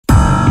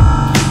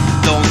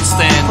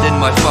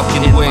my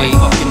fucking way.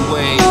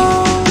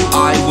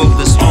 I will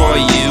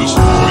destroy you.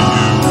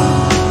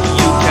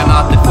 You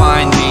cannot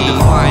define me.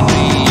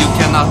 You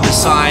cannot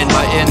design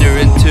my inner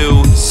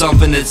into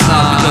something it's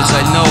not, because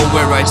I know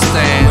where I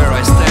stand.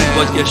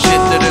 But your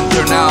shit didn't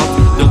turn out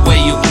the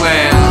way you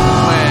planned.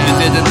 You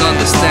didn't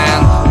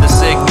understand the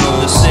signal,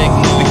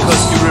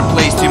 because you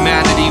replaced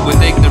humanity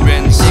with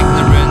ignorance.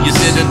 You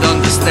didn't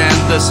understand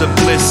the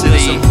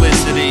simplicity.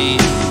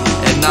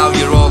 And now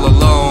you're all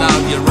alone.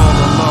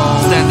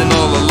 Standing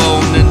all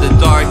alone in the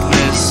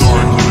darkness,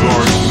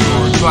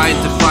 trying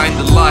to find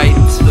the light.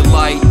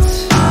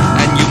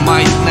 And you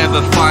might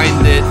never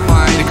find it,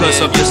 because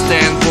of your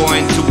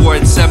standpoint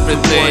towards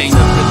everything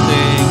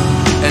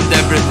and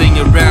everything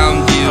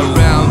around you,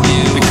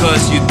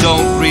 because you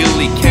don't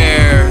really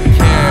care.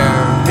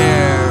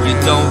 You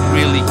don't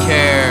really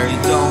care.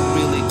 You don't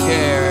really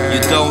care.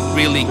 You don't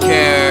really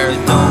care.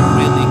 You don't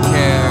really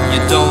care.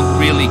 You don't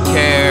really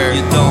care.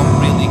 You don't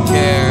really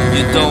care.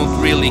 You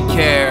don't really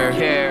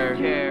care.